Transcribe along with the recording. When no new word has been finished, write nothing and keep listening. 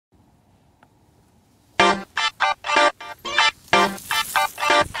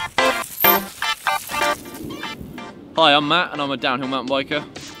Hi, I'm Matt and I'm a downhill mountain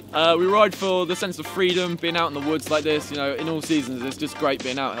biker. We ride for the sense of freedom, being out in the woods like this. You know, in all seasons it's just great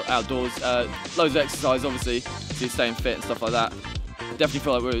being outdoors. Loads of exercise obviously, so you're staying fit and stuff like that. Definitely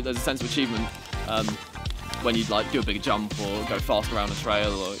feel like there's a sense of achievement when you like do a big jump or go fast around a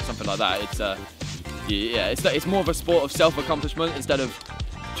trail or something like that. It's more of a sport of self-accomplishment instead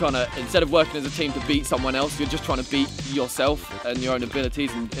of working as a team to beat someone else. You're just trying to beat yourself and your own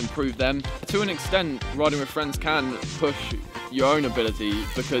abilities and improve them. To an extent, riding with friends can push your own ability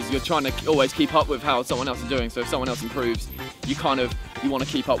because you're trying to always keep up with how someone else is doing. So if someone else improves, you want to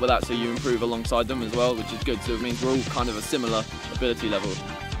keep up with that, so you improve alongside them as well, which is good. So it means we're all kind of a similar ability level.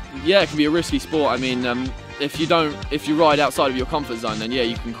 Yeah, it can be a risky sport. I mean, if you ride outside of your comfort zone, then yeah,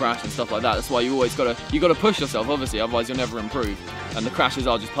 you can crash and stuff like that. That's why you always gotta push yourself, obviously, otherwise you'll never improve. And the crashes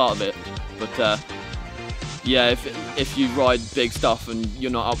are just part of it. But yeah, if you ride big stuff and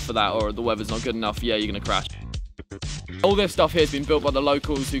you're not up for that, or the weather's not good enough, yeah, you're gonna crash. All this stuff here has been built by the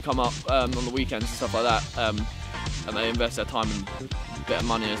locals who come up on the weekends and stuff like that, and they invest their time and a bit of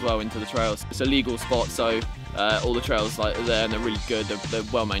money as well into the trails. It's a legal spot, so all the trails are there and they're really good, they're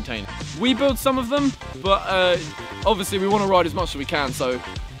well maintained. We build some of them, but obviously we want to ride as much as we can, so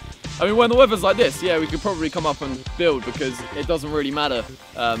I mean, when the weather's like this, yeah, we could probably come up and build, because it doesn't really matter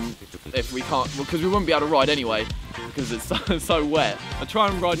if we can't, because we wouldn't be able to ride anyway because it's so wet. I try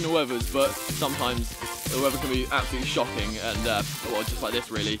and ride in the weathers, but sometimes the weather can be absolutely shocking, and well, just like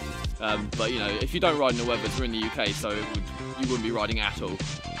this really. But you know, if you don't ride in the weathers, we're in the UK, so you wouldn't be riding at all.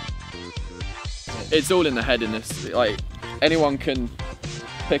 It's all in the head in this. Like, anyone can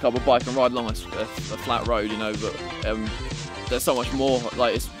pick up a bike and ride along a flat road, you know, but there's so much more.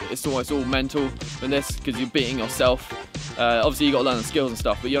 Like, it's almost all mental than this, because you're beating yourself. Obviously you got to learn the skills and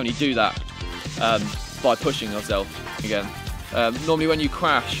stuff, but you only do that by pushing yourself again. Normally when you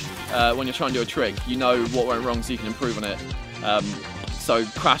crash, when you're trying to do a trick, you know what went wrong so you can improve on it. So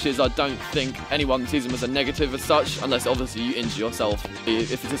crashes, I don't think anyone sees them as a negative as such, unless obviously you injure yourself.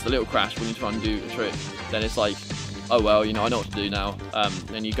 If it's just a little crash when you're trying to do a trick, then it's like, oh well, you know, I know what to do now.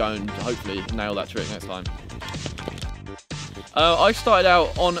 And you go and hopefully nail that trick next time. I started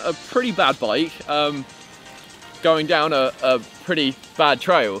out on a pretty bad bike, going down a pretty bad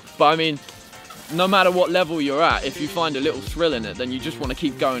trail, but I mean, no matter what level you're at, if you find a little thrill in it, then you just want to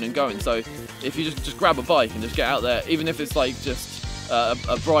keep going and going. So if you just grab a bike and just get out there, even if it's like just a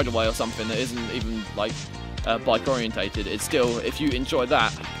bridleway or something that isn't even like bike orientated, it's still, if you enjoy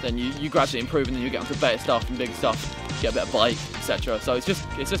that, then you gradually improve, and then you get onto better stuff and big stuff, get a better bike, etc. So it's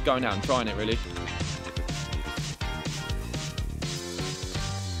just going out and trying it really.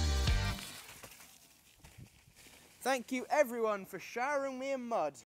 Thank you everyone for showering me in mud.